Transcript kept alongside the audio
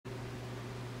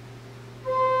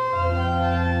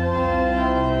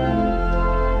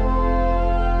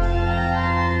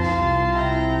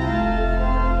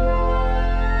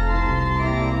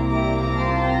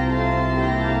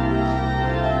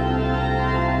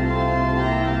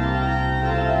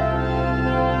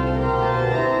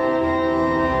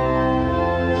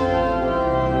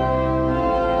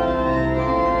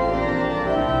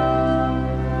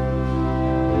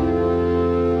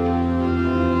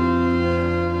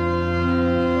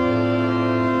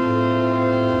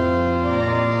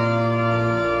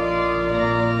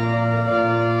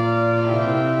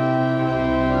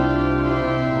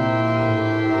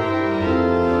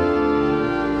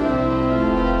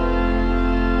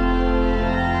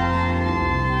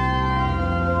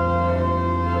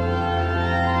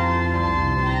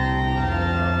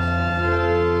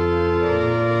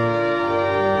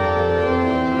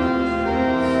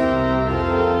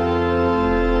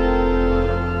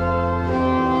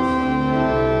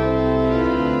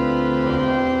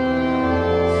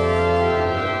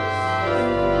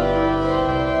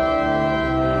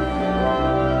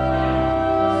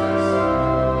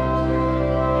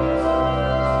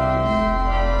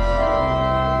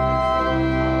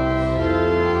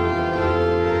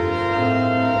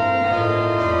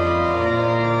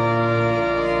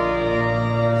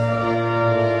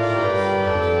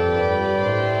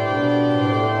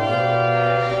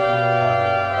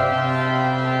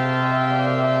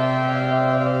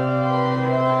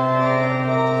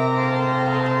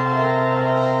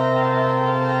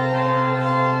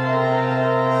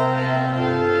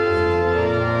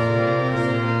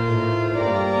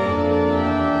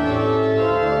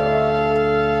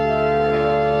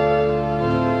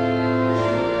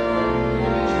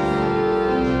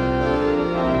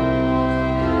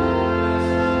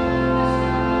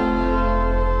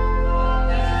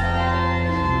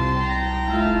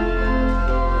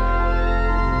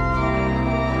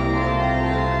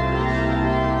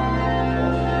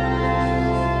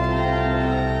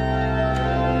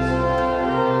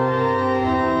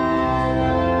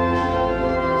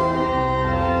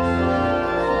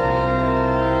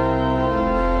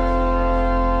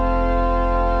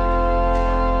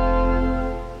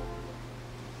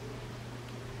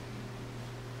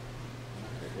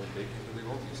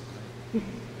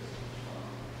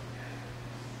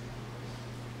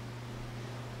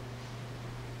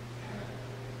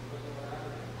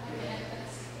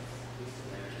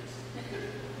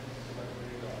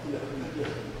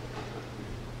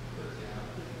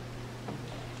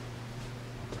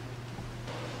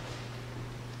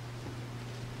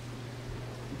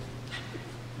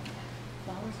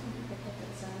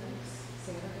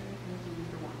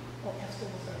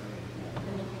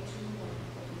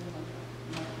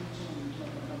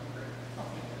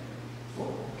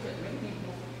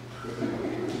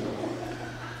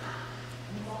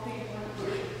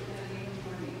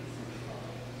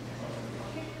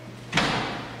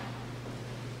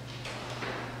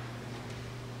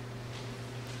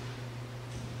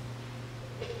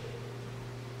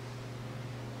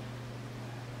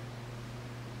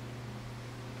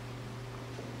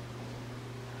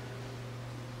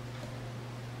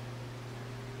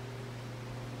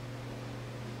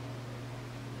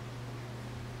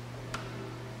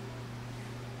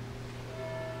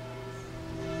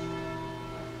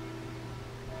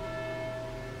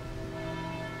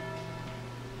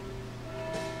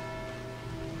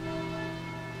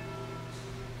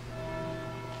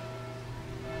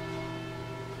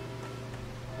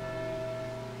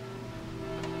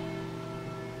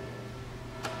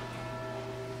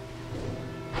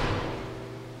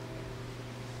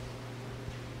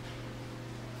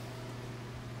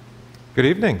Good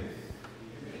evening.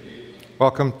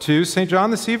 Welcome to St.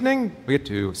 John this evening. We get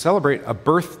to celebrate a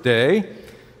birthday,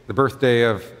 the birthday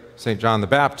of St. John the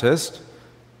Baptist.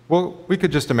 Well, we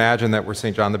could just imagine that we're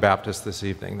St. John the Baptist this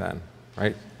evening then,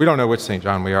 right? We don't know which St.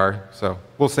 John we are, so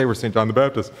we'll say we're St. John the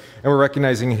Baptist. And we're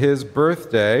recognizing his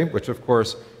birthday, which of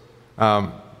course,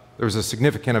 there was a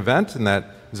significant event in that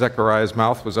Zechariah's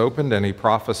mouth was opened and he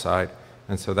prophesied.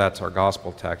 And so that's our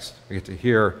gospel text. We get to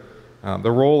hear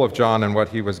the role of John and what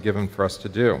he was given for us to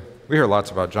do. We hear lots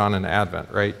about John in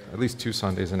Advent, right? At least 2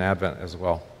 Sundays in Advent as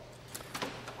well.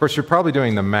 Of course, you're probably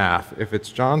doing the math. If it's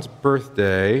John's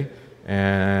birthday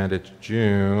and it's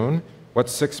June,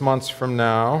 what's 6 months from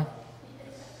now?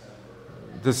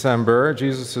 December,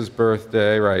 Jesus'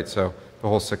 birthday, right? So the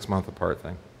whole 6-month apart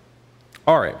thing.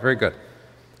 All right, very good.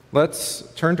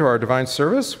 Let's turn to our divine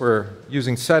service. We're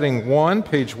using setting 1,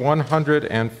 page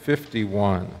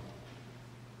 151.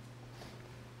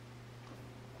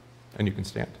 And you can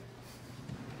stand.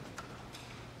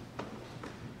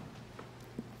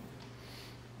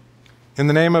 In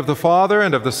the name of the Father,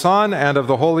 and of the Son, and of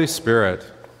the Holy Spirit.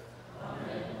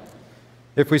 Amen.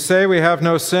 If we say we have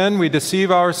no sin, we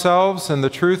deceive ourselves, and the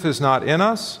truth is not in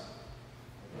us.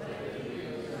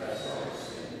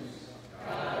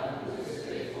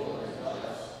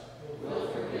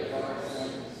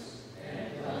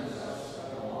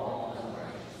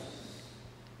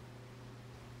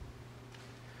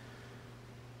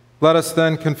 Let us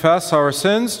then confess our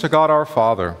sins to God our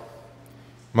Father.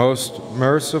 Most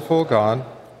merciful God,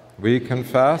 we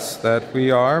confess that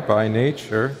we are by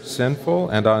nature sinful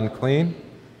and unclean.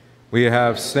 We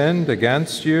have sinned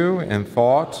against you in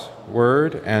thought,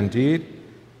 word, and deed,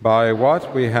 by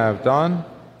what we have done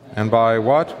and by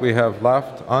what we have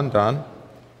left undone.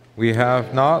 We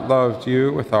have not loved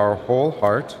you with our whole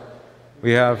heart.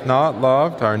 We have not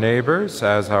loved our neighbors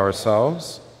as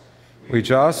ourselves. We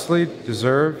justly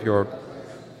deserve your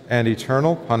and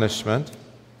eternal punishment.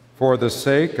 For the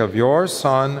sake of your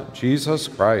Son, Jesus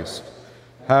Christ,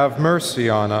 have mercy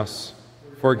on us,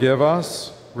 forgive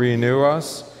us, renew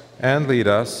us, and lead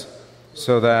us,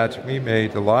 so that we may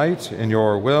delight in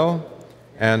your will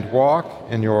and walk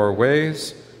in your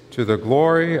ways, to the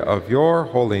glory of your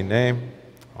holy name.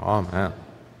 Amen.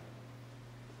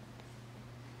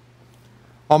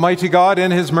 Almighty God,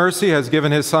 in his mercy, has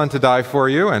given his Son to die for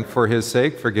you, and for his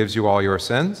sake forgives you all your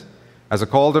sins. As a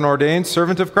called and ordained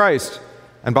servant of Christ,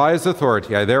 and by his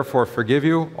authority, I therefore forgive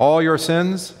you all your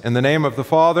sins, in the name of the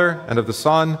Father, and of the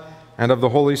Son, and of the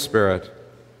Holy Spirit.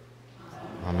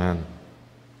 Amen.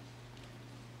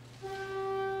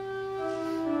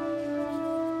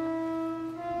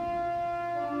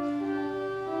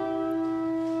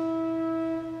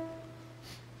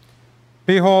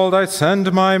 Behold, I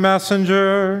send my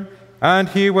messenger, and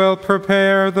he will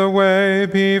prepare the way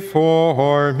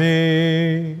before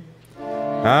me.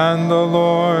 And the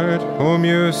Lord whom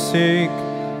you seek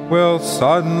will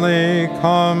suddenly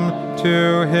come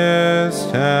to his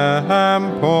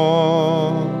temple.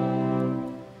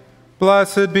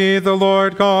 Blessed be the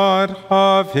Lord God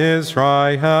of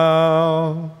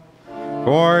Israel,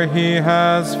 for he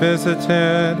has visited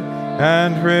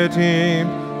and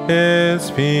redeemed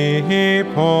his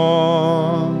people.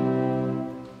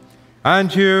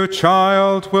 And you,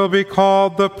 child, will be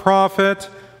called the prophet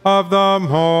of the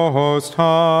Most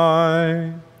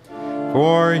High,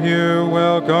 for you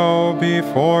will go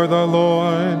before the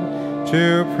Lord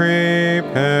to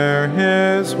prepare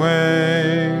his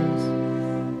ways,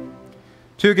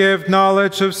 to give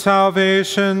knowledge of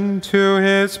salvation to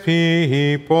his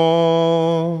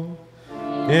people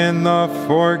in the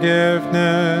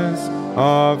forgiveness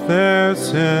of their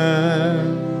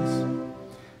sins,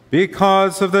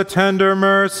 because of the tender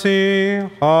mercy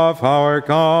of our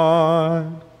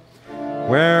God,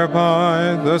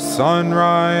 whereby the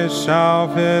sunrise shall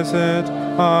visit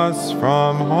us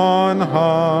from on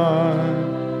high,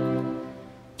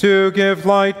 to give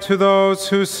light to those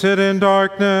who sit in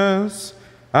darkness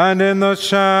and in the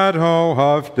shadow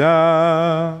of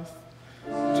death,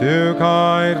 to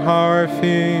guide our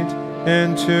feet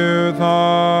into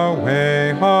the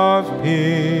way of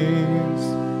peace.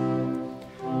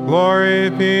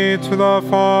 Glory be to the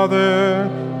Father,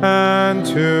 and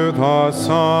to the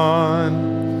Son,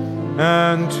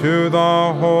 and to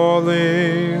the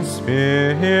Holy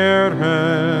Spirit,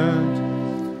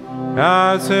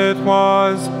 as it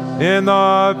was in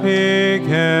the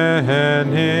beginning,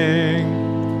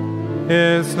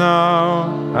 is now,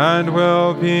 and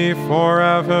will be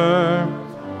forever.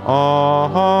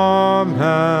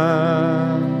 Amen.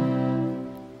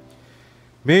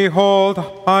 Behold,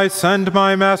 I send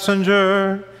my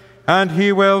messenger, and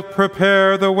he will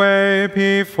prepare the way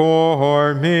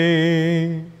before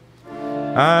me.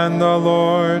 And the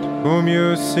Lord whom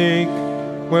you seek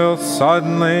will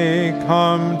suddenly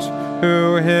come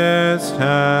to his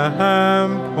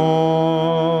temple.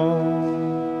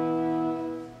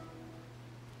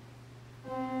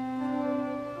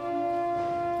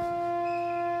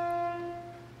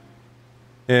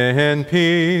 In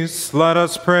peace, let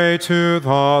us pray to the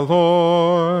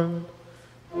Lord.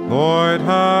 Lord,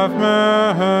 have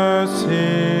mercy.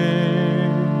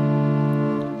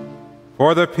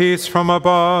 For the peace from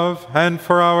above and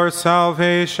for our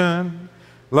salvation,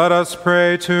 let us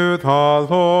pray to the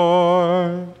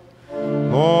Lord.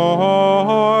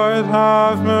 Lord,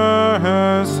 have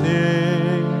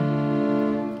mercy.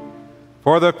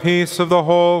 For the peace of the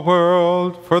whole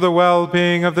world, for the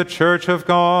well-being of the Church of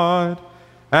God,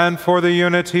 and for the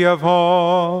unity of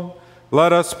all,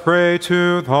 let us pray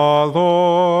to the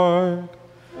Lord.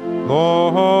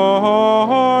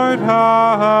 Lord,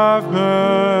 have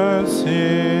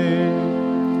mercy.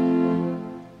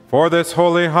 For this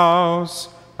holy house,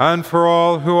 and for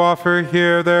all who offer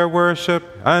here their worship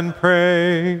and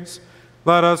praise,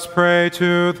 let us pray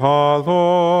to the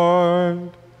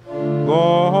Lord.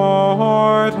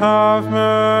 Lord, have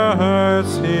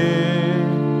mercy.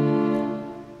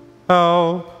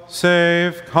 Help,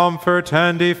 save, comfort,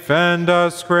 and defend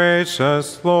us,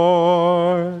 gracious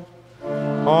Lord.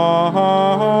 Amen.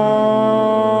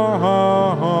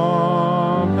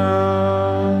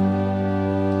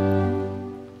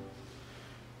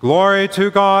 Glory to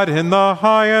God in the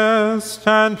highest,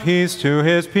 and peace to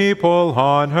his people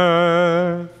on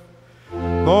earth.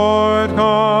 Lord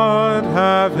God,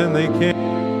 heavenly King,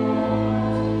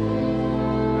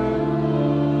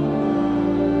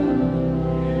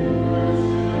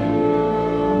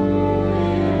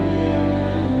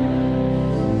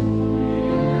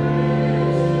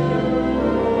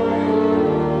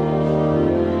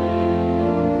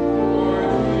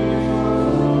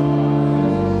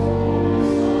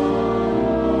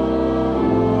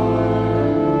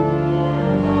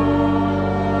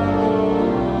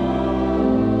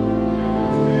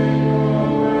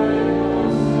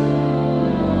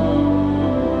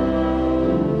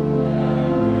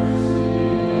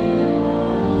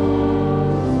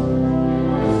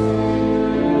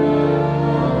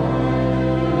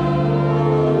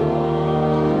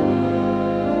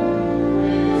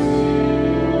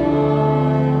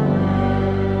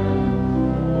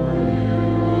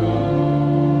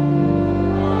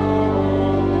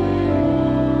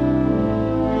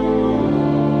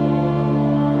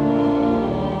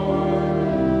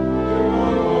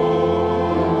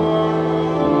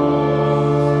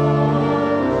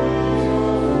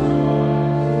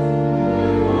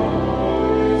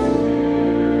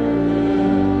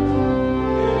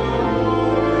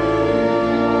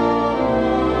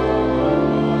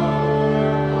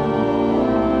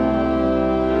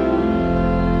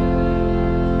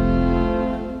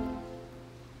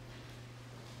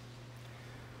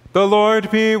 the Lord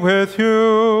be with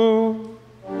you.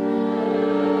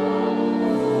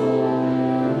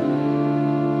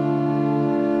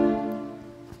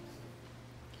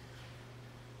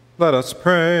 Let us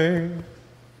pray.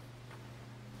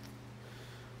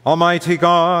 Almighty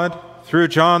God, through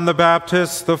John the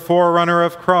Baptist, the forerunner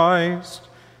of Christ,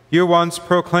 you once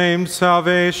proclaimed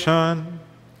salvation.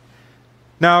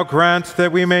 Now grant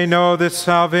that we may know this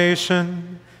salvation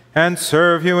and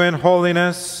serve you in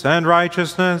holiness and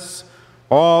righteousness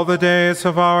all the days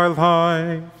of our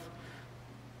life.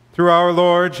 Through our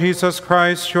Lord Jesus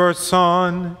Christ, your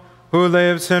Son, who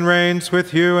lives and reigns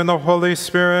with you in the Holy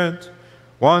Spirit,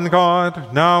 one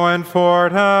God, now and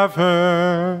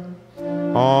forever.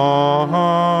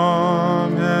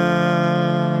 Amen.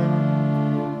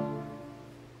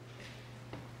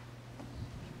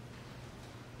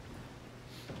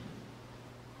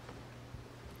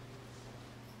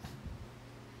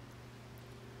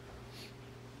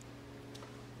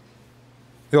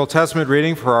 The Old Testament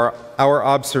reading for our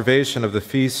observation of the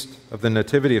feast of the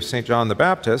Nativity of St. John the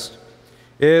Baptist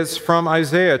is from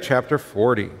Isaiah chapter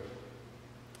 40.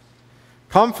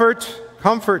 "Comfort,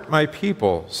 comfort my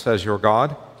people, says your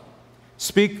God.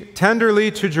 Speak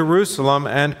tenderly to Jerusalem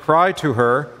and cry to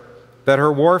her that her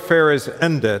warfare is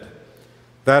ended,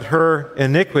 that her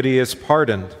iniquity is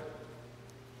pardoned,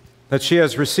 that she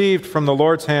has received from the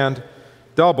Lord's hand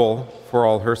double for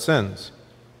all her sins.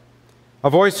 A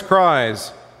voice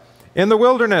cries, 'In the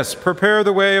wilderness, prepare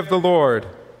the way of the Lord.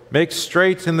 Make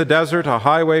straight in the desert a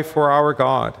highway for our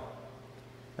God.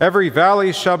 Every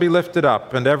valley shall be lifted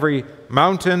up, and every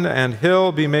mountain and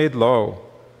hill be made low.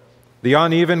 The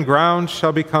uneven ground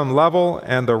shall become level,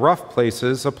 and the rough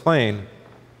places a plain.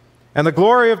 And the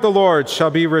glory of the Lord shall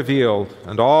be revealed,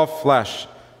 and all flesh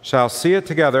shall see it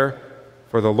together,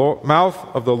 for the mouth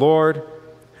of the Lord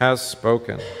has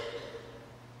spoken.'"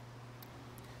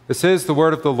 This is the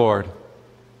word of the Lord.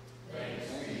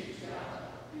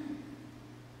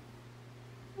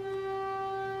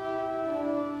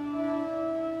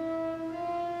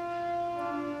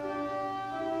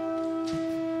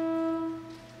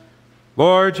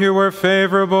 Lord, you were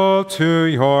favorable to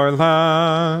your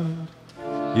land.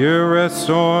 You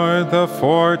restored the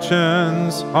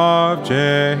fortunes of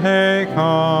Jacob.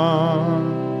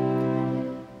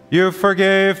 You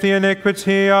forgave the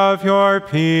iniquity of your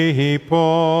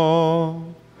people.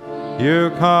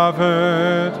 You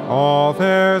covered all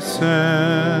their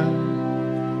sin.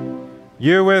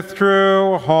 You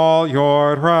withdrew all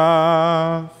your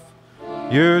wrath.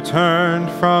 You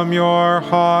turned from your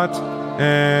hot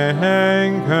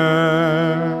anger.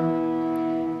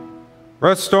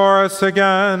 Restore us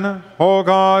again, O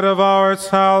God of our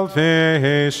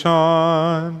salvation,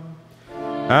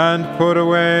 and put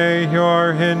away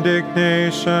your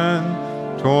indignation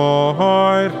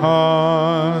toward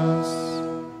us.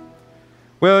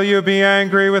 Will you be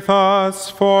angry with us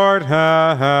forever?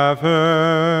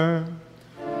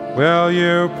 Will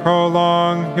you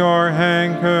prolong your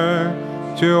anger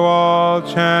to all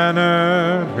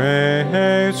generations?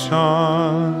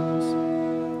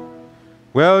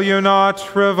 Will you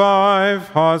not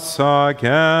revive us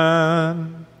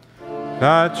again,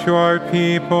 that your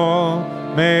people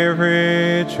may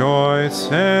rejoice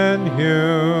in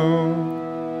you?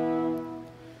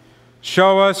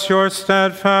 Show us your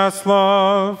steadfast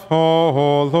love,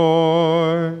 O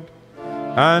Lord,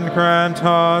 and grant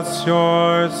us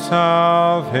your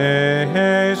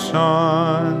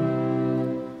salvation.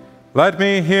 Let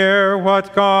me hear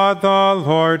what God the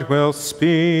Lord will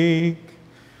speak,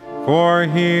 for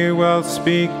he will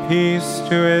speak peace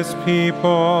to his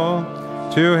people,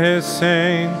 to his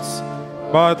saints,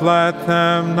 but let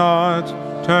them not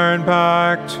turn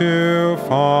back to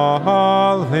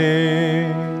folly.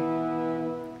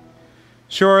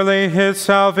 Surely his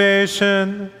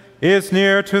salvation is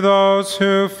near to those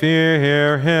who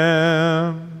fear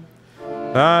him,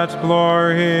 that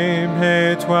glory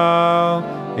may dwell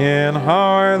in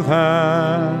our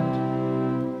land.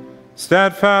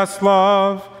 Steadfast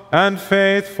love and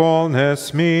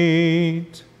faithfulness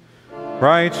meet,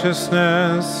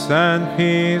 righteousness and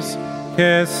peace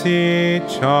kiss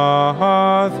each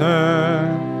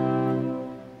other.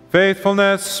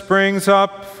 Faithfulness springs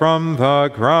up from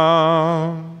the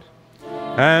ground,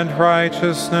 and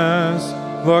righteousness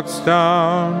looks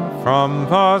down from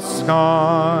the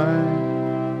sky.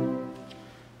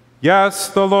 Yes,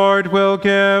 the Lord will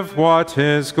give what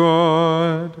is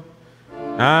good,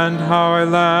 and our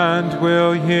land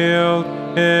will yield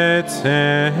its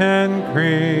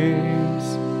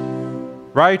increase.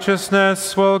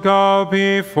 Righteousness will go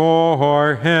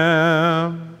before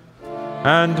him,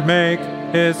 and make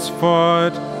his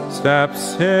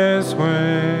footsteps his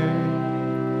way.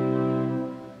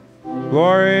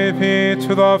 Glory be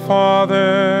to the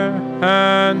Father,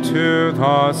 and to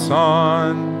the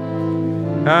Son,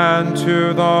 and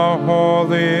to the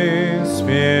Holy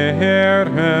Spirit,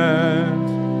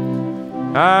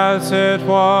 as it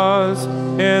was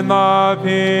in the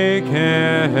beginning,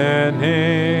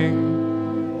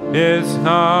 is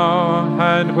now,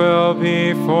 and will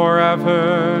be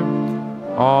forever.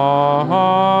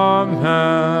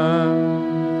 Amen.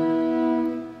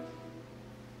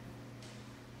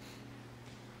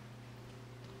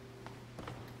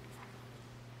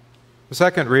 The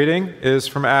second reading is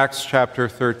from Acts chapter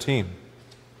 13.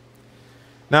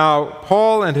 Now,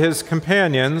 Paul and his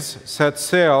companions set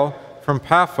sail from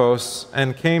Paphos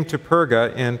and came to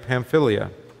Perga in Pamphylia.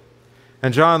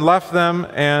 And John left them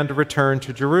and returned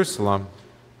to Jerusalem.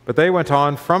 But they went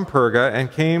on from Perga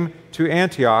and came to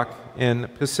Antioch in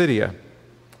Pisidia.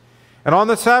 And on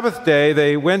the Sabbath day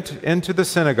they went into the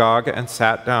synagogue and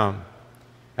sat down.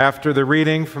 After the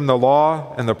reading from the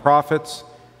law and the prophets,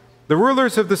 the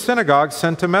rulers of the synagogue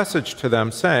sent a message to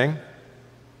them, saying,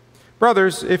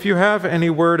 "Brothers, if you have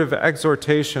any word of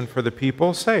exhortation for the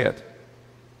people, say it."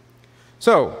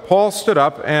 So Paul stood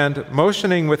up and,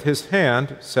 motioning with his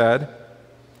hand, said,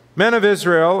 "Men of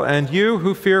Israel, and you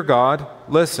who fear God,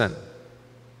 listen.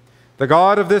 The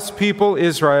God of this people,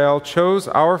 Israel, chose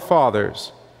our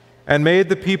fathers and made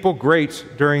the people great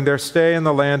during their stay in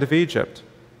the land of Egypt.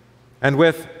 And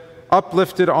with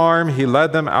uplifted arm he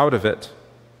led them out of it.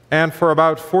 And for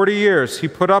about 40 years he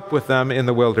put up with them in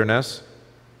the wilderness.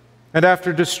 And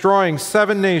after destroying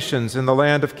 7 nations in the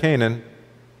land of Canaan,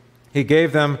 he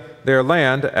gave them their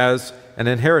land as an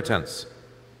inheritance.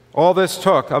 All this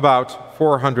took about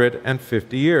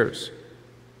 450 years.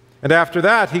 And after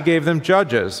that he gave them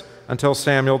judges until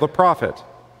Samuel the prophet.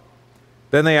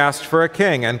 Then they asked for a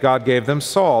king, and God gave them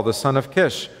Saul, the son of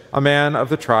Kish, a man of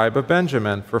the tribe of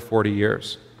Benjamin, for 40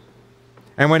 years.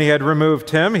 And when he had removed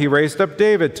him, he raised up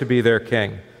David to be their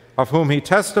king, of whom he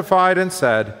testified and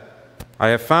said, I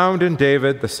have found in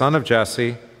David, the son of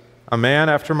Jesse, a man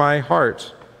after my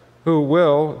heart, who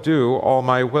will do all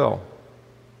my will.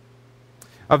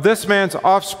 Of this man's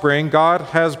offspring, God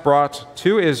has brought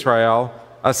to Israel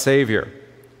a Savior,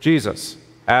 Jesus,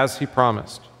 as he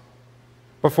promised.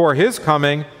 Before his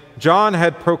coming, John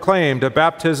had proclaimed a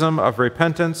baptism of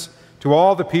repentance to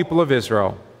all the people of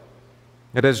Israel.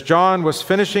 And as John was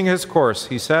finishing his course,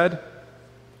 he said,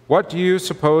 What do you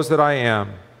suppose that I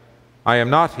am? I am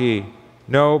not he.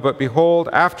 No, but behold,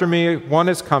 after me one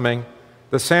is coming,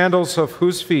 the sandals of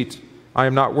whose feet I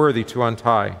am not worthy to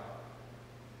untie.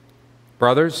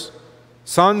 Brothers,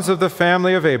 sons of the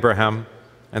family of Abraham,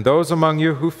 and those among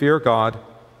you who fear God,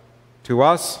 to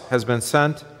us has been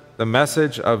sent the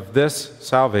message of this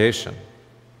salvation.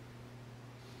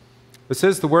 This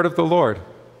is the word of the Lord.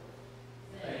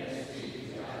 Thanks be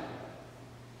to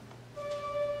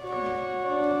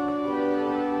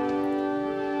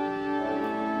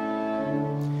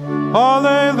God.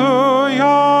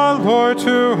 Alleluia, Lord,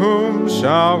 to whom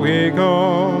shall we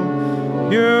go?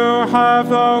 You have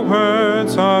the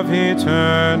words of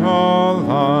eternal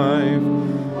life.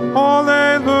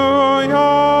 Alleluia,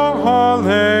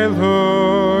 alleluia.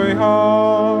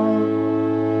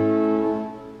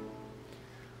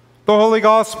 The Holy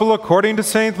Gospel according to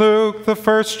St. Luke, the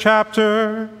 1st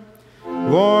chapter.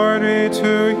 Glory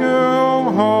to you,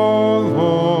 O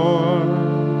Lord.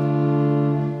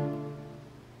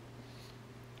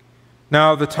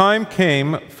 Now the time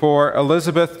came for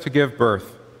Elizabeth to give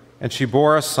birth, and she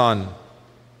bore a son.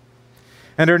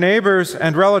 And her neighbors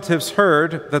and relatives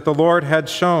heard that the Lord had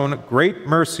shown great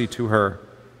mercy to her,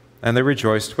 and they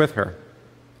rejoiced with her.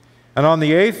 And on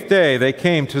the 8th day they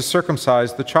came to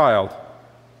circumcise the child.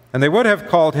 And they would have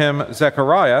called him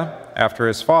Zechariah, after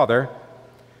his father,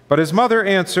 but his mother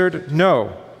answered,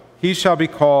 No, he shall be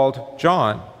called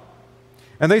John.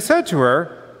 And they said to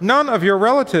her, None of your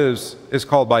relatives is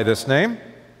called by this name.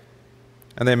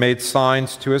 And they made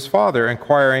signs to his father,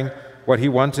 inquiring what he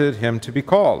wanted him to be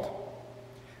called.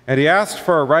 And he asked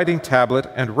for a writing tablet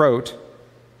and wrote,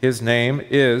 His name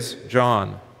is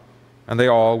John. And they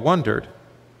all wondered.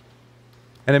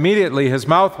 And immediately his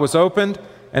mouth was opened,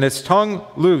 and his tongue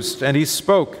loosed, and he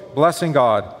spoke, blessing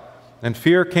God. And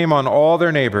fear came on all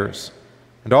their neighbors.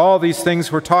 And all these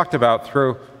things were talked about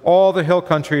through all the hill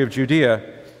country of Judea,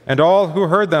 and all who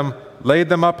heard them laid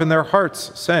them up in their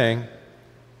hearts, saying,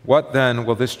 What then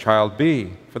will this child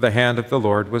be? For the hand of the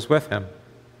Lord was with him.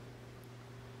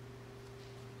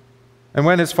 And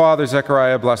when his father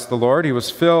Zechariah blessed the Lord, he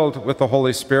was filled with the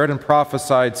Holy Spirit and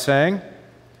prophesied, saying,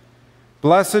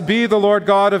 Blessed be the Lord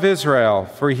God of Israel,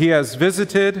 for he has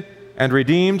visited and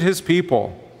redeemed his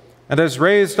people, and has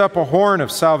raised up a horn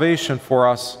of salvation for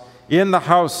us in the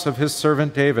house of his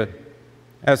servant David,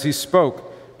 as he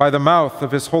spoke by the mouth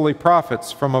of his holy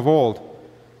prophets from of old,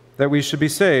 that we should be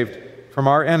saved from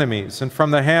our enemies and from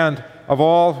the hand of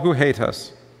all who hate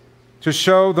us, to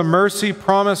show the mercy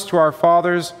promised to our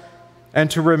fathers, and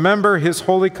to remember his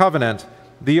holy covenant,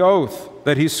 the oath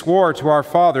that he swore to our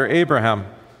father Abraham,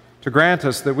 to grant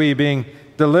us that we, being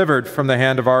delivered from the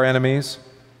hand of our enemies,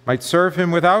 might serve him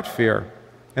without fear,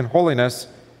 in holiness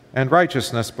and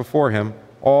righteousness before him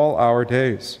all our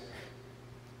days.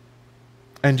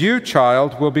 And you,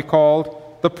 child, will be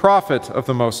called the prophet of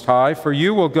the Most High, for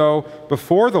you will go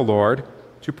before the Lord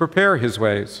to prepare his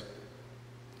ways,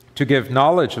 to give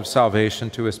knowledge of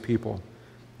salvation to his people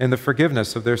in the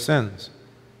forgiveness of their sins,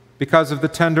 because of the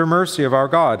tender mercy of our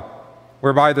God,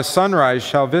 whereby the sunrise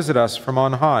shall visit us from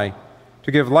on high,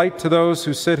 to give light to those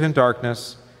who sit in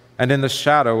darkness and in the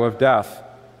shadow of death,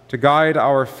 to guide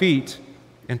our feet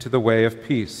into the way of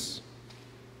peace.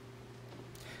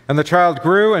 And the child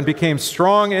grew and became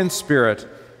strong in spirit,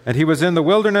 and he was in the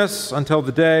wilderness until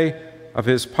the day of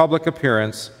his public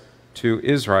appearance to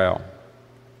Israel.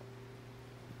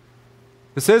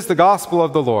 This is the gospel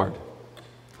of the Lord.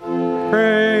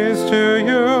 Praise to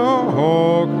you,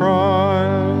 O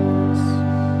Christ.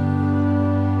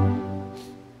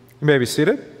 You may be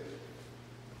seated.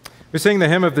 We sing the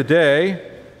hymn of the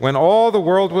day, When All the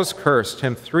World Was Cursed,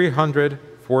 hymn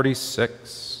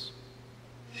 346.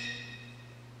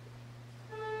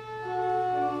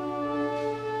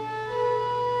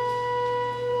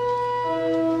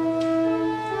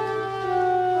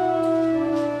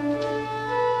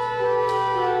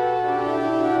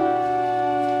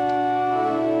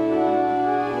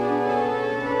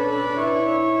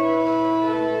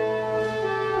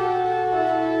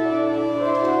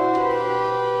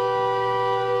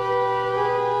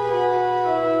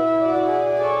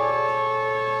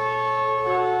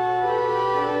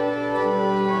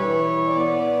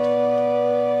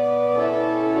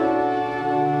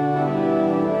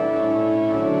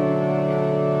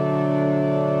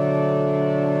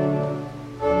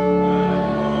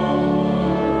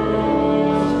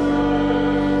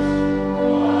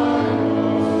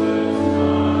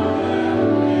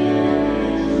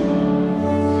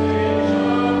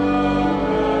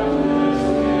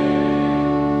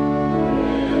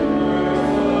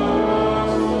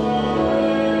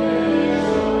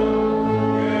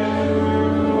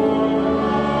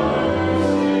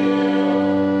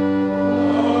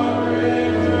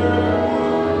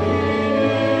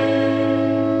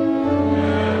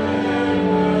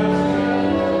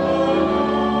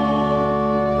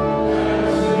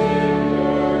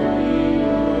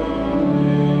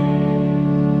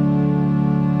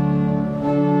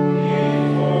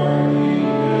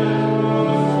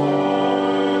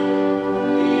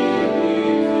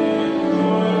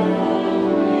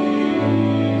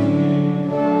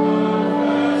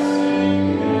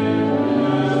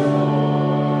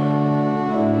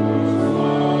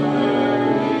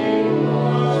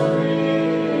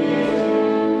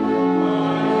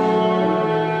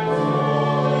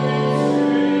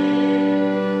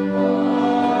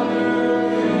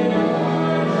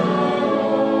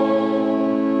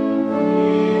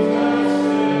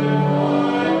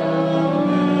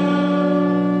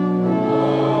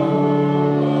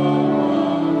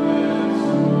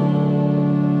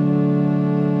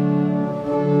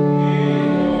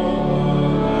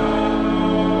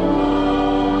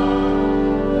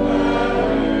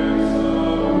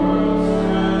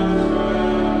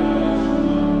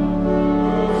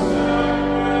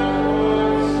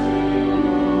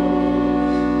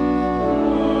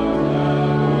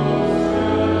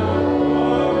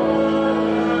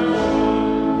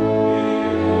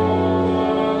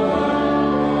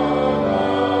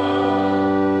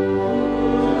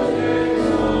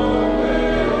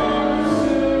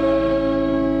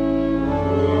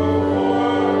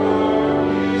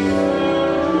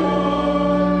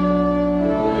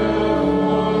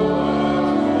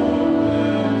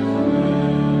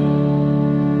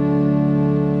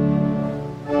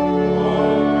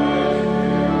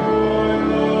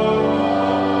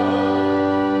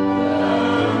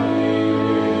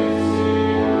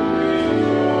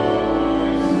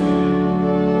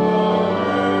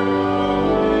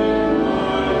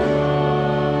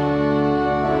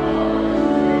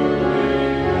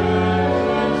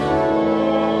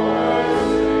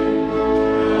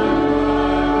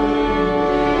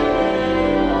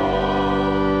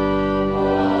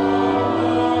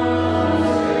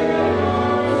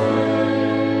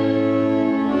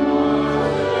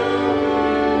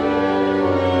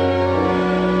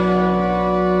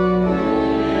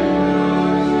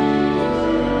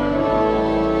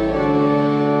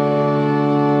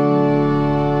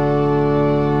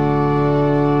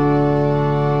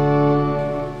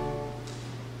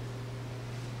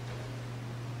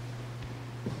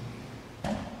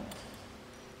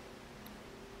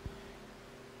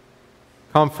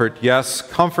 Comfort, yes,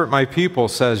 comfort my people,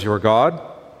 says your God.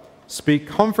 Speak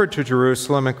comfort to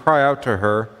Jerusalem and cry out to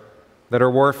her that her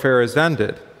warfare is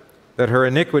ended, that her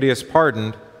iniquity is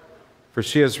pardoned, for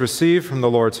she has received from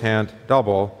the Lord's hand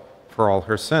double for all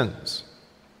her sins.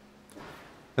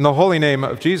 In the holy name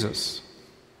of Jesus,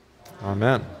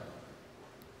 amen.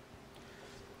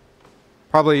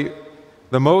 Probably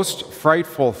the most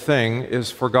frightful thing is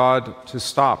for God to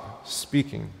stop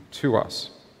speaking to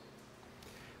us.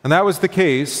 And that was the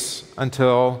case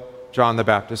until John the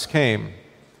Baptist came.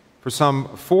 For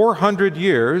some 400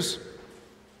 years,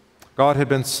 God had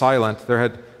been silent. There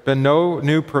had been no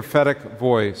new prophetic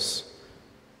voice,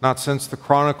 not since the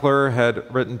chronicler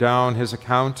had written down his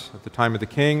account at the time of the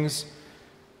kings,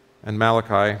 And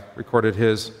Malachi recorded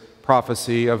his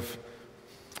prophecy of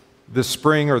the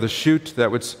spring or the shoot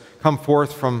that would come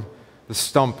forth from the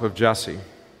stump of Jesse.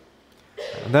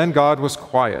 And then God was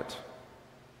quiet.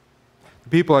 The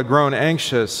people had grown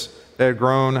anxious. They had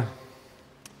grown,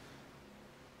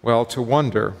 to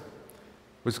wonder,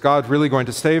 was God really going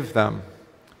to save them?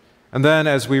 And then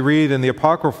as we read in the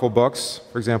apocryphal books,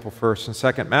 for example, 1st and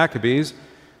 2nd Maccabees,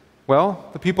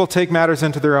 the people take matters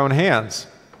into their own hands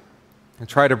and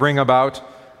try to bring about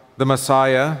the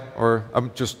Messiah or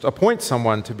just appoint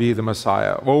someone to be the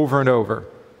Messiah over and over.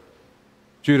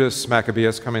 Judas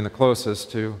Maccabeus coming the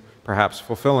closest to perhaps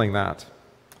fulfilling that.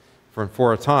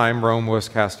 For a time, Rome was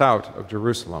cast out of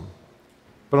Jerusalem,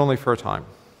 but only for a time.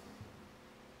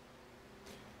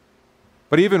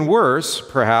 But even worse,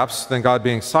 perhaps, than God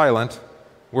being silent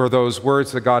were those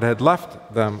words that God had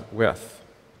left them with.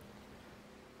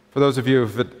 For those of you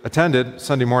who have attended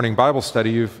Sunday morning Bible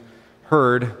study, you've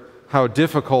heard how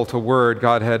difficult a word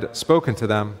God had spoken to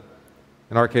them,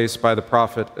 in our case by the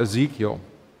prophet Ezekiel.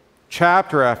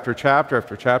 Chapter after chapter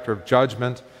after chapter of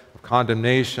judgment, of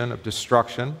condemnation, of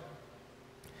destruction,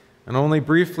 and only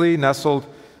briefly nestled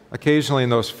occasionally in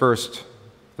those first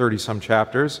 30-some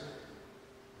chapters,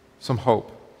 some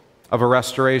hope of a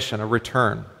restoration, a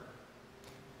return.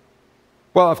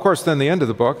 Well, of course, then the end of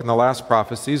the book and the last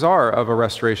prophecies are of a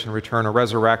restoration, return, a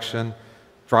resurrection,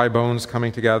 dry bones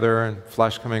coming together and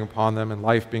flesh coming upon them and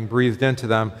life being breathed into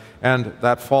them, and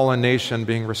that fallen nation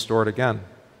being restored again.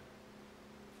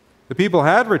 The people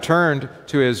had returned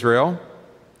to Israel.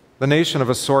 The nation of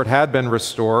a sort had been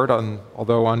restored,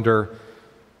 although under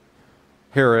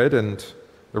Herod and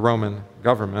the Roman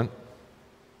government.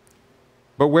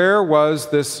 But where was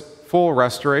this full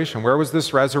restoration? Where was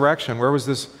this resurrection? Where was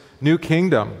this new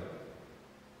kingdom?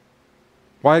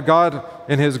 Why had God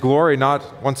in his glory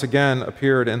not once again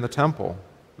appeared in the temple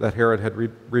that Herod had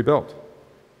rebuilt?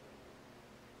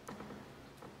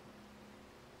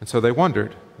 And so they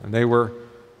wondered, and they were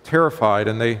terrified,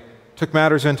 and they took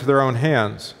matters into their own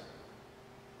hands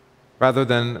rather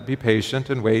than be patient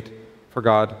and wait for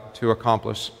God to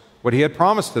accomplish what he had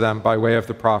promised to them by way of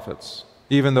the prophets,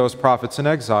 even those prophets in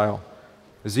exile,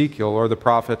 Ezekiel, or the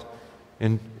prophet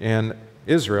in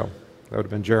Israel. That would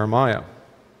have been Jeremiah,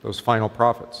 those final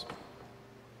prophets.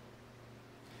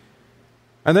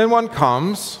 And then one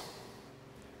comes,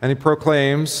 and he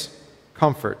proclaims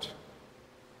comfort,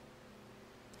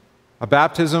 a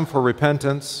baptism for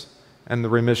repentance and the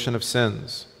remission of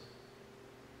sins.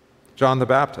 John the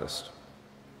Baptist.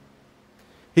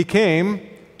 He came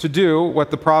to do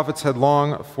what the prophets had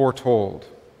long foretold.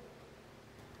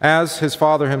 As his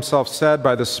Father himself said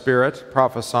by the Spirit,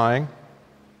 prophesying,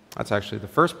 that's actually the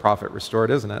first prophet restored,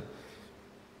 isn't it?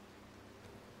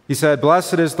 He said,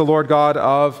 "Blessed is the Lord God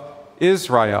of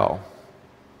Israel,"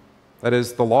 that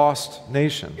is, the lost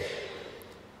nation.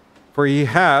 "For he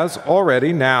has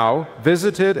already now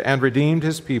visited and redeemed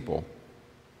his people.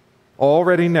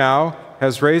 Already now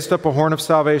has raised up a horn of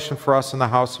salvation for us in the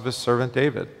house of his servant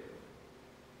David."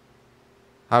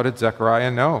 How did Zechariah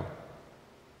know?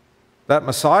 That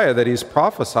Messiah that he's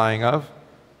prophesying of,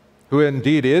 who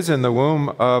indeed is in the womb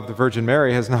of the Virgin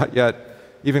Mary, has not yet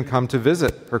even come to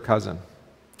visit her cousin.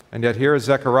 And yet here is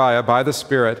Zechariah, by the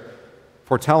Spirit,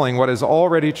 foretelling what is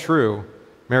already true,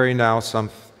 Mary now some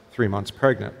 3 months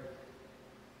pregnant.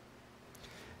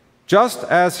 Just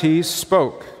as he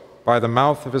spoke by the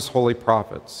mouth of his holy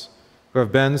prophets, who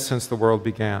have been since the world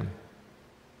began.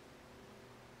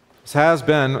 This has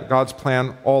been God's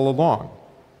plan all along.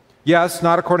 Yes,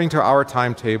 not according to our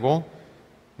timetable.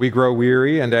 We grow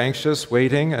weary and anxious,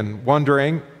 waiting and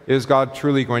wondering, is God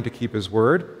truly going to keep his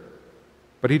word?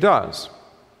 But he does.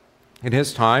 In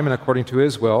his time and according to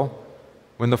his will,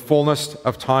 when the fullness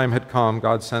of time had come,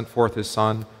 God sent forth his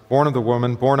Son, born of the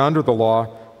woman, born under the law,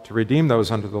 to redeem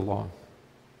those under the law,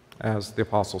 as the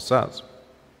apostle says.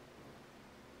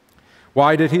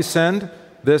 Why did he send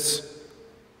this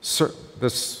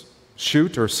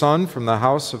shoot or son from the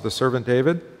house of the servant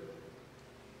David?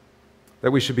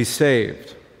 That we should be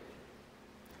saved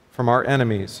from our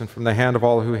enemies and from the hand of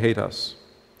all who hate us,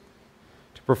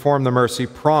 to perform the mercy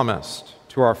promised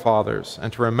to our fathers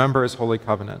and to remember his holy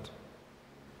covenant.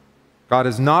 God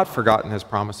has not forgotten his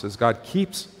promises. God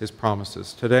keeps his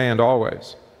promises today and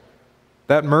always.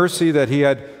 That mercy that he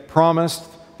had promised,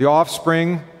 the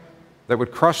offspring that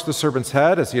would crush the serpent's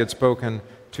head, as he had spoken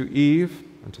to Eve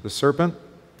and to the serpent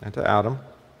and to Adam.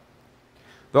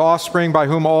 The offspring by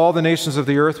whom all the nations of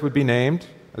the earth would be named,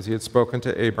 as he had spoken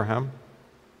to Abraham.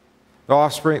 The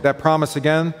offspring, that promise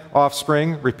again,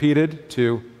 offspring repeated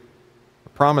to,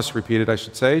 promise repeated, I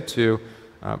should say, to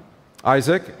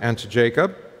Isaac and to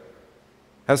Jacob,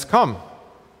 has come.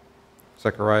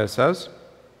 Zechariah says.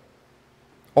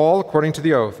 All according to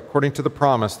the oath, according to the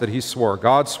promise that he swore,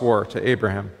 God swore to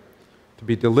Abraham, to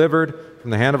be delivered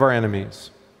from the hand of our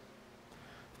enemies.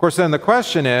 Of course, then the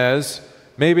question is,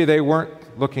 maybe they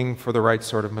weren't looking for the right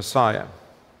sort of Messiah.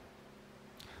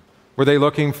 Were they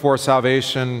looking for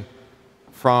salvation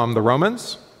from the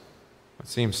Romans? It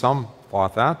seems some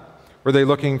thought that. Were they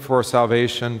looking for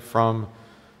salvation from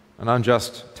an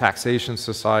unjust taxation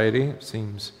society? It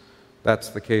seems that's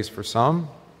the case for some,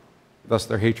 thus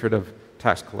their hatred of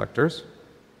tax collectors.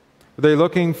 Were they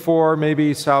looking for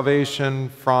maybe salvation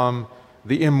from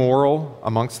the immoral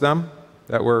amongst them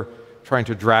that were trying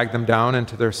to drag them down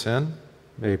into their sin?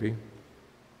 Maybe.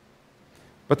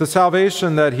 But the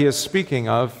salvation that he is speaking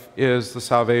of is the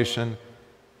salvation,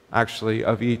 actually,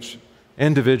 of each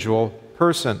individual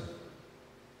person,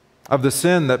 of the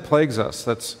sin that plagues us,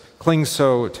 that clings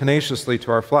so tenaciously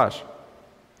to our flesh,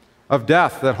 of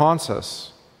death that haunts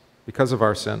us because of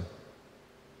our sin,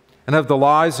 and of the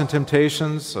lies and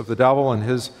temptations of the devil and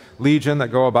his legion that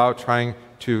go about trying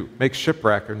to make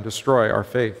shipwreck and destroy our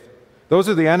faith. Those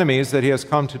are the enemies that he has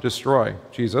come to destroy,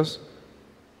 Jesus,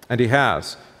 and he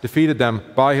has defeated them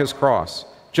by his cross,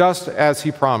 just as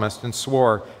he promised and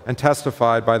swore and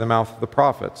testified by the mouth of the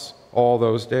prophets all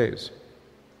those days.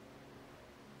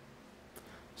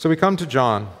 So we come to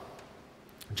John.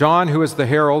 John, who is the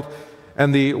herald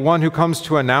and the one who comes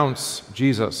to announce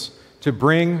Jesus, to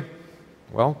bring,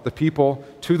 the people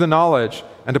to the knowledge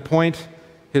and to point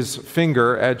his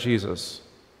finger at Jesus.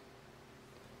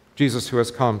 Jesus who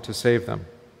has come to save them.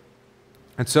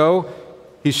 And so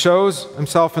he shows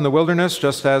himself in the wilderness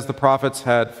just as the prophets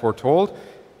had foretold,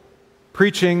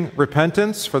 preaching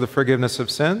repentance for the forgiveness of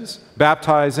sins,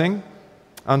 baptizing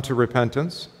unto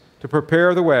repentance, to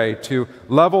prepare the way, to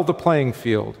level the playing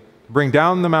field, to bring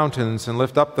down the mountains and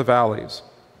lift up the valleys,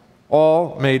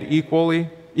 all made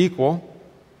equal,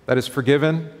 that is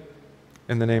forgiven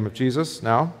in the name of Jesus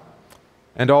now,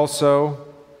 and also,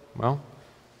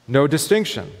 no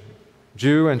distinction,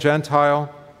 Jew and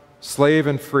Gentile, slave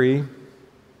and free,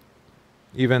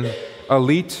 even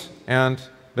elite and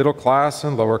middle class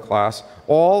and lower class,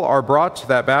 all are brought to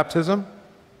that baptism,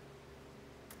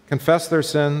 confess their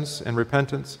sins in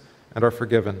repentance, and are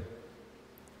forgiven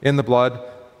in the blood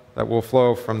that will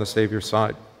flow from the Savior's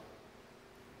side.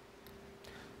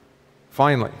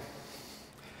 Finally,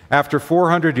 after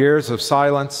 400 years of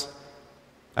silence,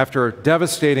 after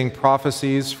devastating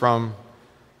prophecies from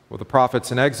the prophets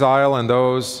in exile and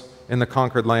those in the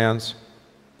conquered lands,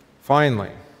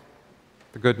 finally,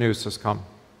 the good news has come.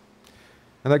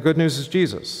 And that good news is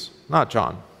Jesus, not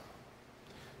John.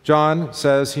 John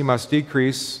says he must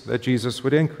decrease, that Jesus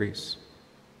would increase.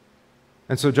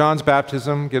 And so John's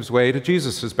baptism gives way to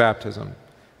Jesus' baptism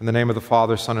in the name of the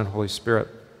Father, Son, and Holy Spirit.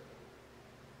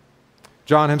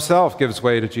 John himself gives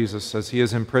way to Jesus as he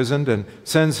is imprisoned and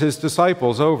sends his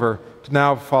disciples over to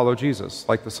now follow Jesus,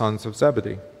 like the sons of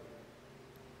Zebedee.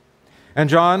 And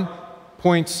John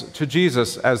points to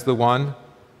Jesus as the one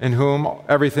in whom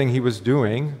everything he was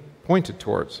doing pointed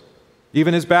towards.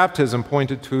 Even his baptism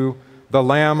pointed to the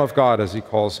Lamb of God, as he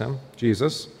calls him,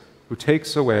 Jesus, who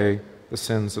takes away the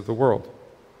sins of the world.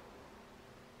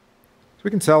 So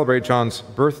we can celebrate John's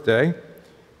birthday,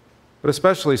 but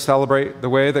especially celebrate the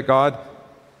way that God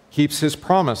keeps his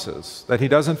promises, that he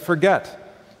doesn't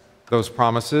forget those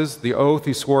promises, the oath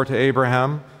he swore to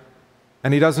Abraham,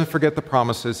 and he doesn't forget the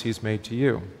promises he's made to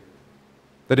you.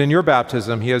 That in your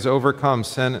baptism he has overcome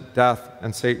sin, death,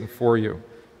 and Satan for you.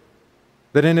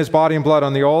 That in his body and blood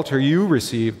on the altar you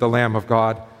receive the Lamb of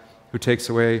God who takes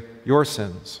away your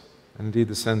sins, and indeed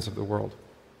the sins of the world.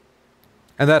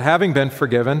 And that having been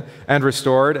forgiven and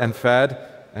restored and fed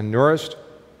and nourished,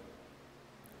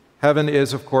 heaven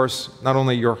is, of course, not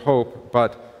only your hope,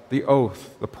 but the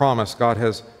oath, the promise God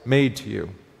has made to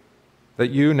you. That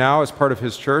you now, as part of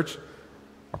his church,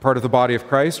 are part of the body of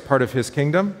Christ, part of his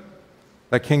kingdom,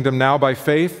 that kingdom now by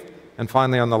faith, and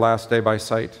finally on the last day by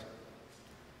sight.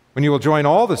 When you will join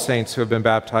all the saints who have been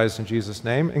baptized in Jesus'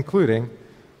 name, including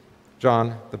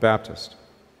John the Baptist.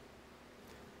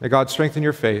 May God strengthen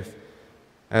your faith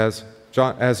as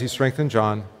he strengthened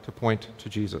John to point to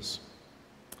Jesus.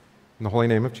 In the holy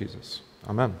name of Jesus,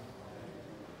 amen.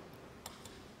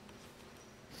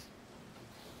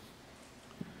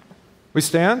 We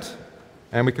stand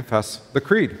and we confess the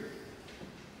creed.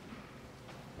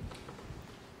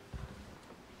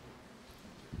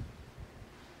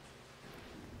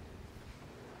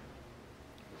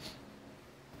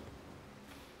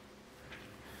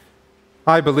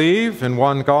 I believe in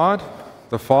one God,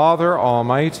 the Father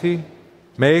Almighty,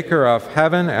 maker of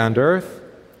heaven and earth,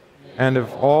 and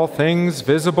of all things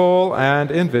visible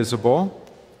and invisible,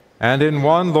 and in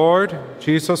one Lord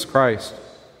Jesus Christ,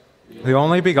 the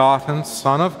only begotten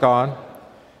Son of God,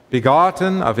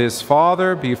 begotten of his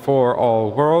Father before all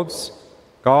worlds,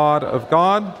 God of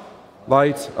God,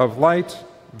 light of light,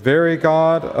 very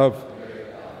God of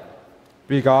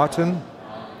begotten,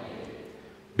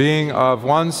 being of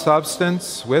one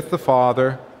substance with the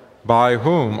Father, by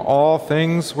whom all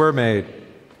things were made,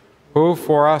 who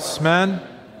for us men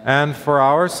and for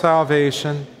our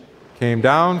salvation came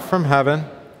down from heaven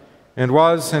and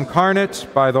was incarnate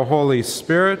by the Holy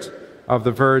Spirit of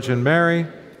the Virgin Mary,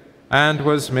 and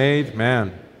was made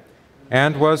man,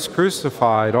 and was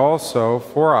crucified also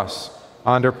for us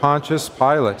under Pontius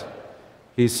Pilate.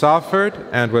 He suffered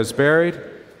and was buried,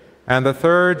 and the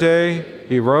third day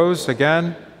he rose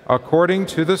again according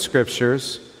to the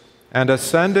Scriptures, and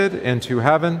ascended into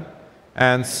heaven,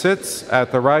 and sits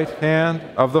at the right hand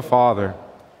of the Father.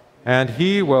 And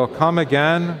he will come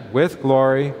again with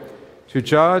glory to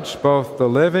judge both the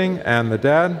living and the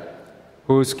dead,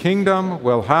 whose kingdom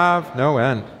will have no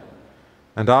end.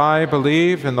 And I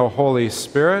believe in the Holy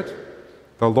Spirit,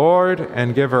 the Lord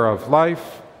and giver of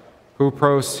life, who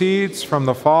proceeds from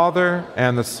the Father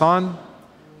and the Son,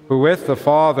 who with the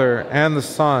Father and the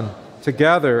Son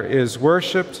together is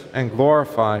worshipped and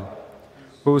glorified,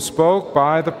 who spoke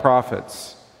by the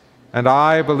prophets. And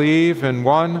I believe in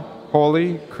one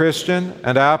holy, Christian,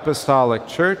 and apostolic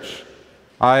church.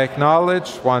 I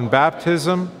acknowledge one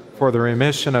baptism for the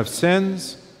remission of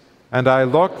sins, and I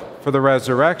look for the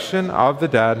resurrection of the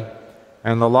dead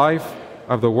and the life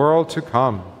of the world to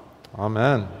come.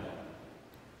 Amen.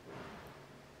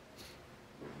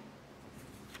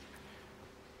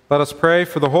 Let us pray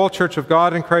for the whole Church of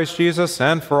God in Christ Jesus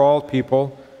and for all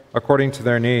people according to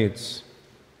their needs.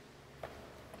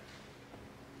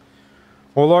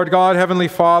 O Lord God, Heavenly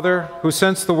Father, who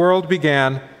since the world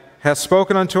began hast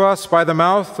spoken unto us by the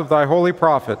mouth of thy holy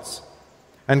prophets,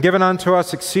 and given unto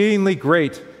us exceedingly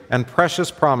great and precious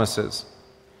promises,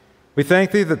 we thank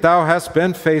thee that thou hast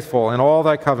been faithful in all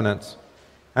thy covenants,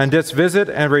 and didst visit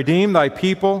and redeem thy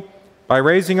people by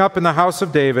raising up in the house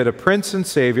of David a Prince and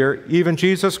Savior, even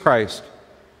Jesus Christ,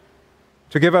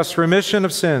 to give us remission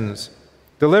of sins,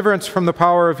 deliverance from the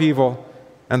power of evil,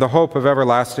 and the hope of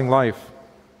everlasting life.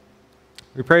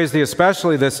 We praise thee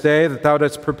especially this day that thou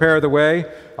didst prepare the way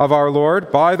of our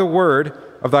Lord by the word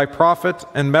of thy prophet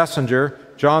and messenger,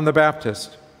 John the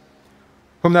Baptist,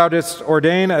 whom thou didst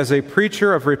ordain as a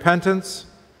preacher of repentance,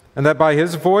 and that by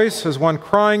his voice, as one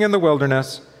crying in the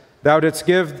wilderness, thou didst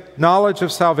give knowledge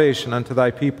of salvation unto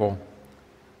thy people,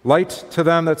 light to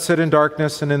them that sit in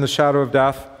darkness and in the shadow of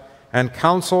death, and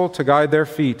counsel to guide their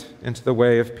feet into the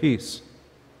way of peace.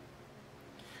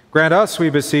 Grant us, we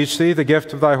beseech thee, the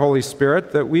gift of thy Holy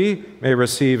Spirit, that we may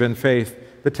receive in faith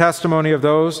the testimony of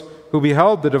those who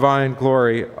beheld the divine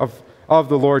glory of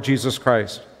the Lord Jesus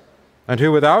Christ, and who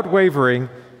without wavering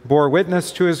bore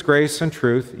witness to his grace and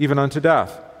truth, even unto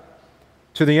death,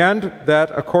 to the end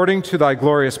that, according to thy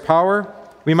glorious power,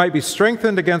 we might be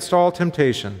strengthened against all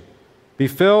temptation, be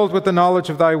filled with the knowledge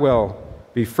of thy will,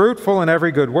 be fruitful in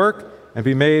every good work, and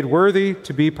be made worthy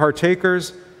to be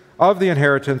partakers of the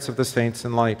inheritance of the saints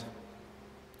in light.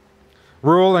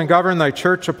 Rule and govern thy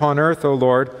church upon earth, O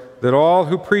Lord, that all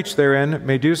who preach therein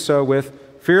may do so with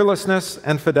fearlessness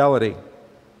and fidelity,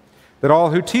 that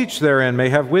all who teach therein may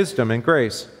have wisdom and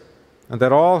grace, and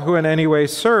that all who in any way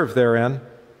serve therein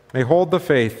may hold the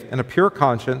faith in a pure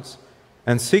conscience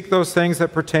and seek those things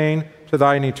that pertain to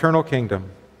thine eternal kingdom.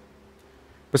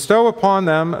 Bestow upon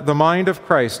them the mind of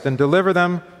Christ and deliver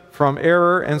them from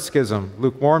error and schism,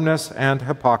 lukewarmness and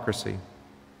hypocrisy.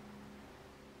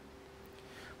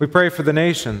 We pray for the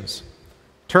nations.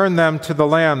 Turn them to the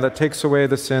Lamb that takes away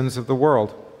the sins of the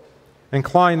world.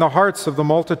 Incline the hearts of the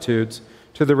multitudes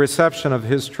to the reception of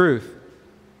his truth,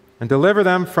 and deliver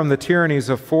them from the tyrannies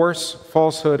of force,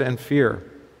 falsehood, and fear.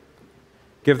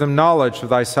 Give them knowledge of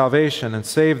thy salvation and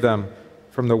save them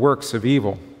from the works of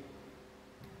evil.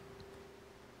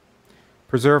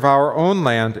 Preserve our own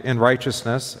land in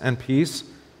righteousness and peace,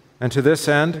 and to this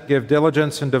end give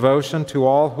diligence and devotion to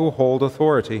all who hold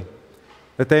authority,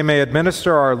 that they may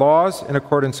administer our laws in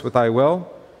accordance with thy will,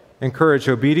 encourage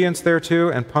obedience thereto,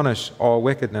 and punish all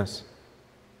wickedness.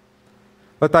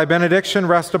 Let thy benediction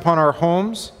rest upon our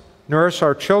homes, nourish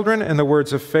our children in the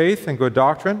words of faith and good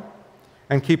doctrine,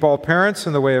 and keep all parents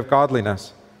in the way of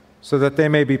godliness, so that they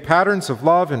may be patterns of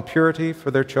love and purity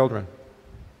for their children.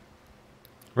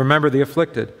 Remember the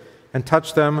afflicted, and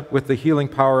touch them with the healing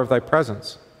power of thy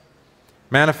presence.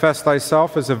 Manifest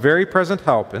thyself as a very present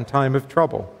help in time of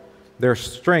trouble, their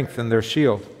strength and their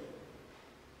shield.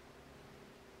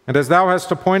 And as thou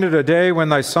hast appointed a day when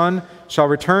thy Son shall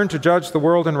return to judge the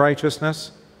world in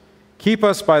righteousness, Keep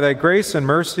us by thy grace and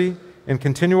mercy in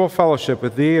continual fellowship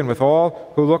with thee and with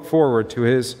all who look forward to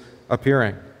his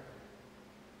appearing.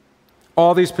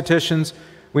 All these petitions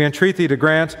we entreat thee to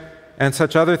grant, and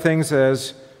such other things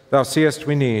as thou seest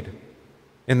we need.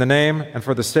 In the name and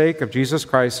for the sake of Jesus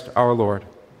Christ our Lord.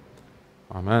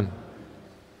 Amen.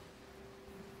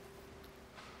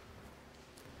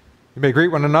 You may greet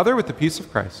one another with the peace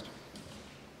of Christ.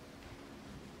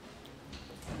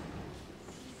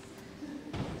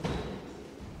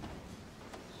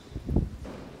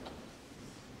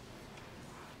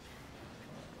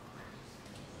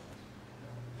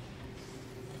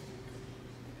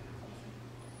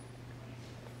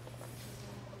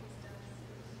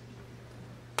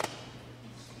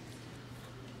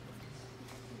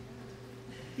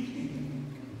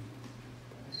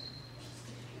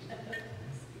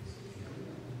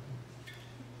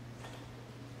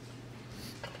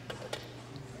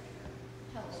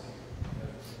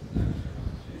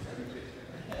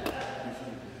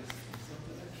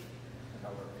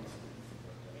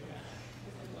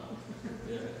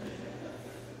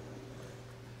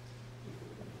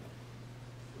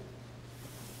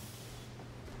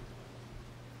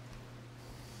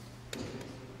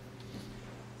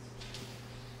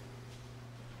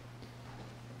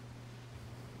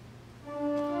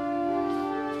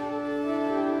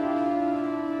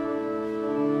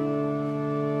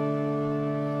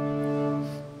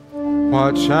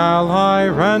 What shall I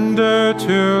render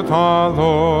to the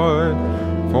Lord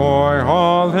for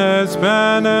all his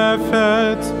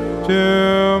benefits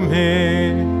to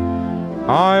me?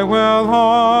 I will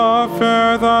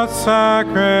offer the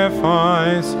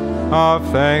sacrifice of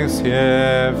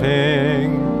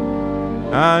thanksgiving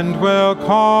and will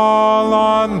call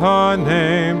on the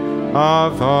name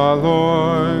of the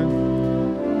Lord.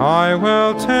 I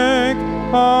will take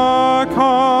a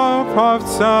cup of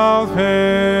salvation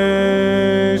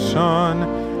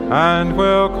and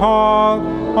will call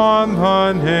on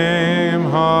the name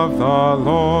of the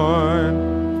Lord.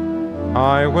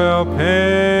 I will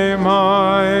pay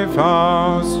my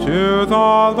vows to the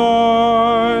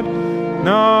Lord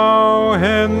now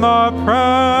in the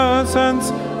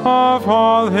presence of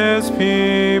all his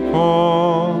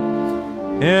people,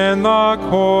 in the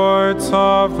courts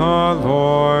of the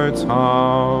Lord's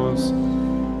house,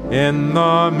 in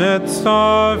the midst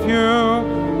of you,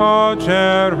 O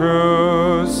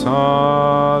Jerusalem.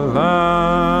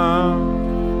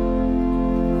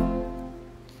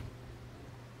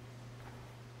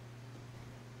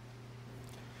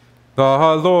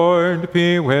 The Lord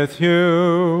be with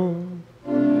you.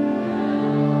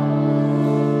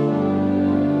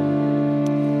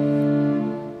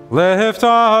 Lift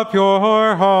up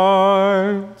your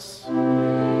hearts.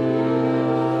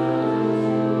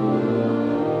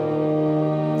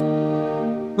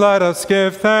 Let us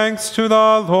give thanks to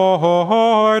the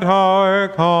Lord our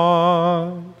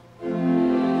God.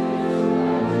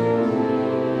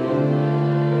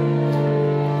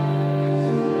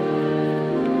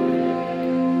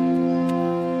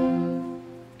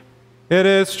 It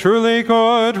is truly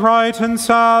good, right, and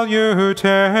salutary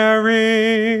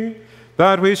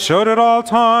that we should at all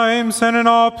times and in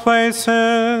all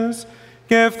places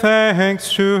give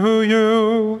thanks to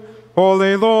you,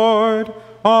 Holy Lord,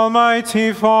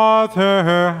 Almighty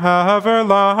Father,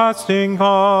 everlasting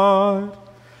God,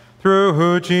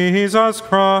 through Jesus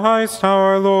Christ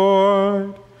our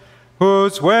Lord,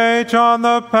 whose way John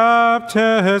the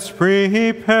Baptist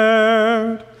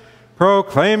prepared,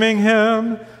 proclaiming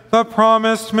him the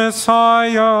promised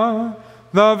Messiah,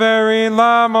 the very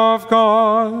Lamb of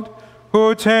God,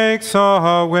 who takes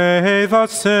away the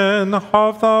sin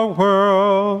of the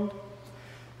world,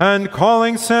 and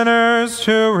calling sinners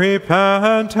to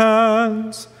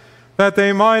repentance, that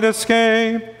they might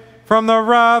escape from the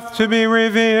wrath to be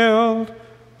revealed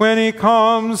when he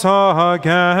comes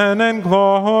again in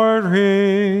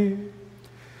glory.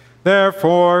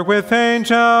 Therefore, with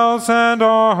angels and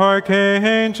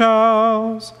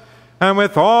archangels, and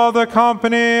with all the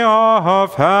company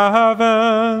of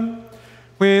heaven,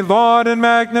 we laud and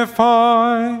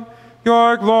magnify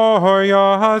your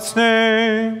glorious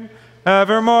name,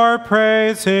 evermore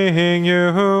praising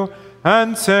you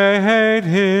and saying,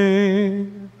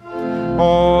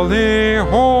 Holy,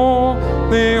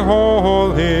 holy,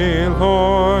 holy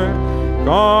Lord,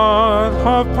 God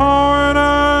of power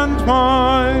and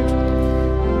might,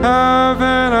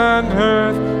 heaven and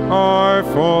earth are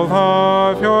full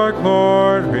of your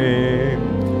glory.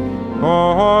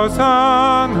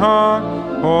 Hosanna,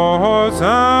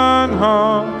 Hosanna,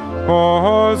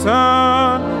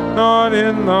 Hosanna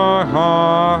in the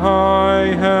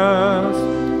highest.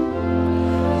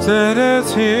 It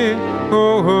is he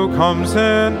who comes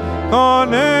in the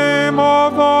name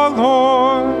of the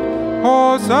Lord.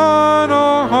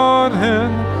 Hosanna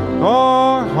in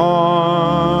the highest.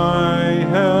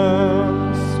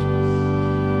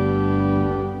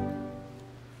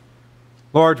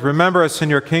 Lord, remember us in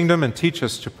your kingdom and teach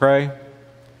us to pray.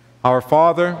 Our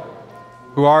Father,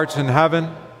 who art in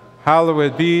heaven,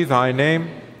 hallowed be thy name.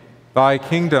 Thy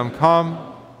kingdom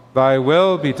come, thy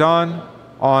will be done,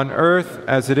 on earth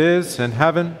as it is in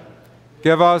heaven.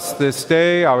 Give us this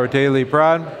day our daily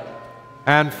bread,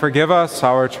 and forgive us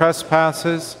our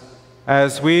trespasses,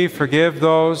 as we forgive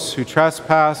those who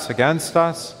trespass against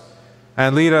us.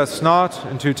 And lead us not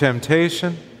into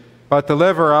temptation, but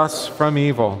deliver us from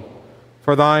evil.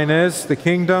 For thine is the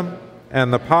kingdom,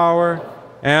 and the power,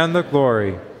 and the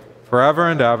glory, forever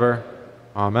and ever.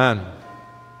 Amen.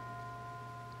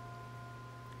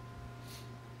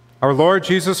 Our Lord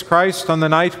Jesus Christ, on the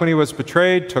night when he was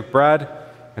betrayed, took bread,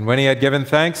 and when he had given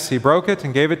thanks, he broke it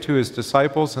and gave it to his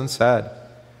disciples and said,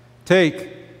 "Take,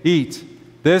 eat.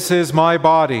 This is my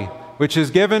body, which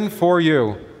is given for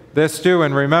you. This do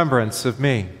in remembrance of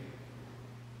me."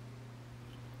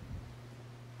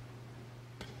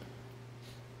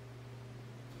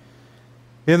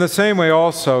 In the same way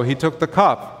also he took the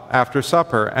cup after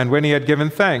supper, and when he had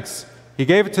given thanks, he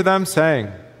gave it to them,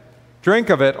 saying, "Drink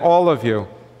of it, all of you.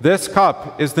 This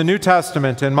cup is the New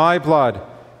Testament in my blood,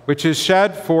 which is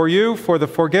shed for you for the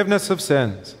forgiveness of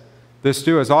sins. This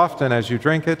do as often as you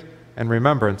drink it in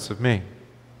remembrance of me."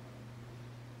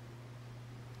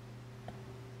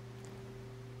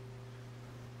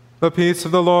 The peace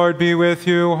of the Lord be with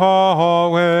you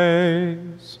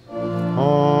always.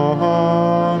 Amen.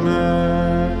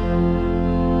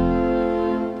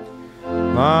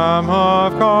 Lamb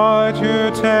of God,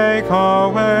 you take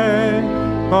away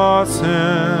the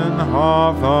sin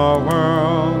of the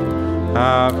world.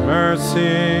 Have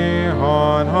mercy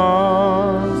on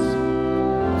us.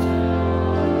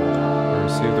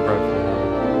 Receive the bread from the Lord.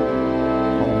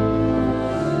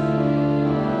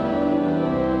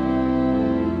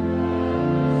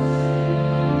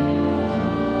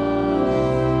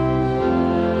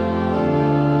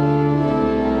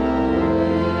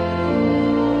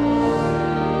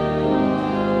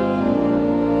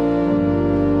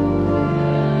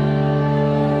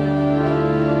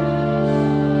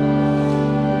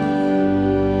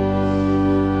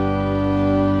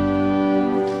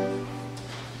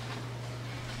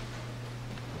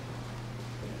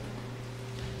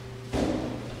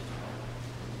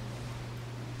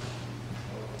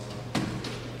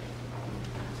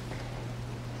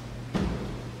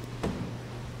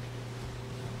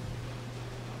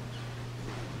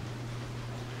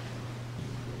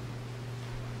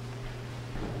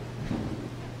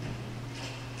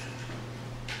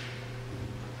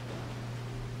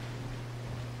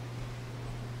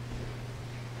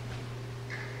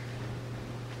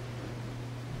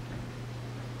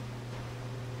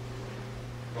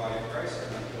 Body of Christ, I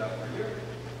lifted up for you.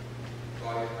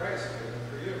 Body of Christ, given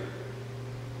for you.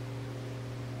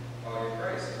 Body of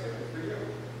Christ, given for you.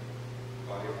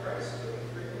 Body of Christ, given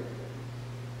for you.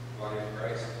 Body of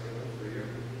Christ, given for you.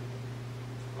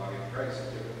 Body of Christ,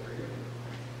 given for you.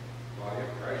 Body of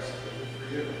Christ, given for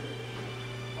you.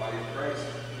 Body of Christ,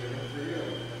 given for you.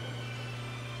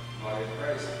 Body of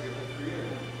Christ, given for you.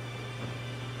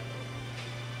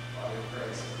 Body of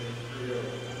Christ, given for you.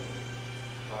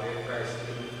 Body of Christ,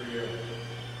 given for you.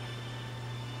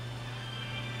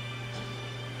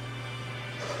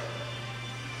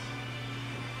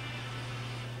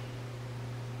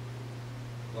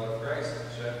 Blood of Christ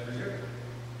shed for you.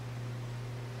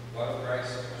 Blood of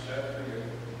Christ shed for you.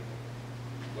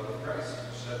 Blood of Christ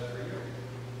shed for you.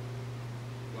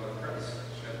 Blood of Christ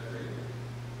shed for you.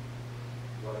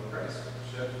 Blood of Christ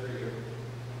shed for you.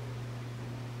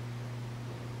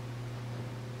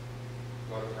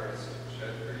 Blood of Christ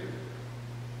shed for you.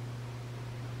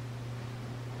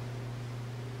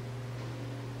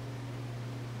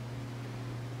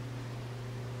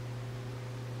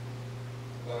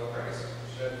 Blood of Christ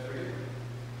shed for you.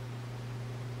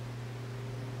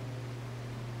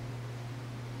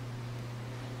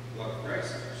 Blood of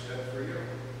Christ shed for you.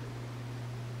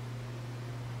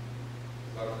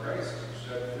 Blood of Christ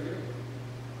shed for you.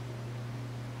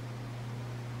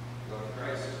 Blood of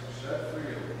Christ shed for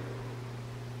you.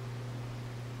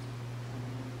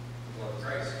 Blood of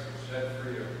Christ shed for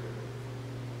you.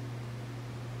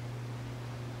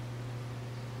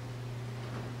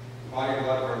 The body and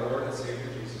blood of our Lord and Savior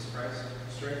Jesus Christ,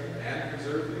 strengthen and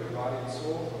preserve you in body and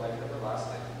soul to life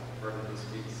everlasting, according to his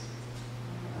peace.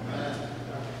 Amen.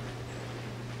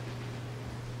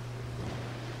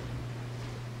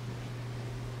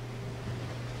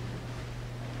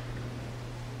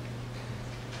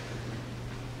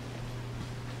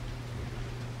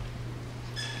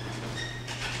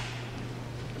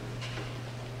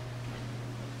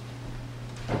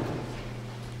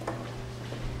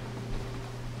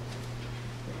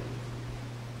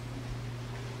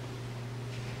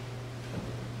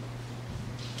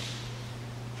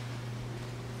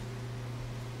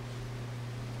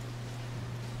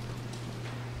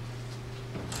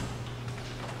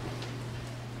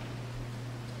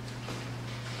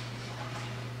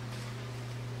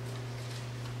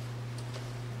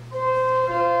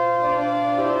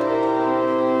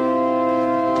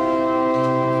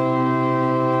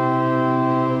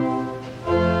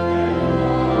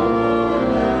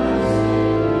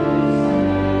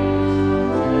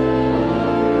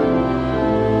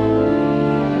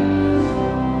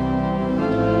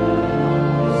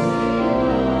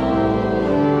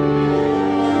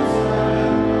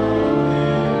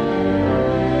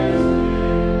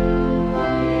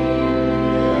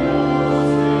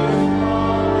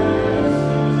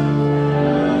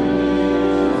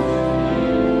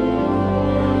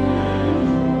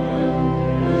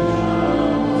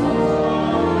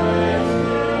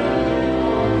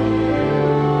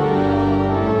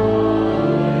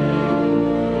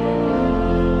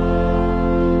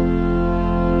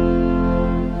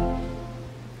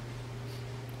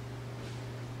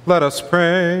 Let us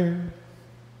pray.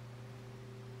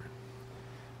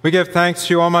 We give thanks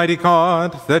to you, Almighty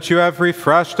God, that you have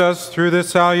refreshed us through this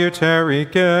salutary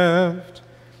gift.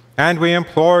 And we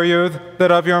implore you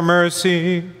that of your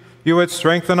mercy you would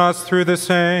strengthen us through the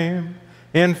same,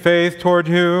 in faith toward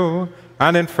you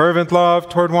and in fervent love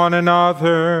toward one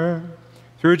another.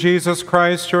 Through Jesus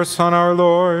Christ, your Son, our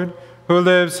Lord, who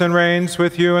lives and reigns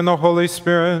with you in the Holy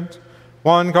Spirit,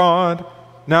 one God,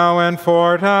 now and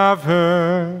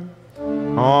forever.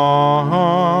 Amen.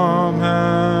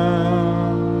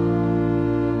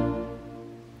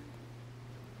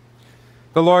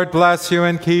 The Lord bless you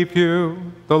and keep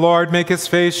you. The Lord make his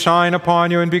face shine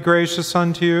upon you and be gracious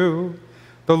unto you.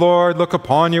 The Lord look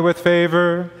upon you with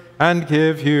favor and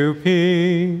give you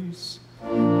peace.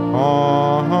 Amen.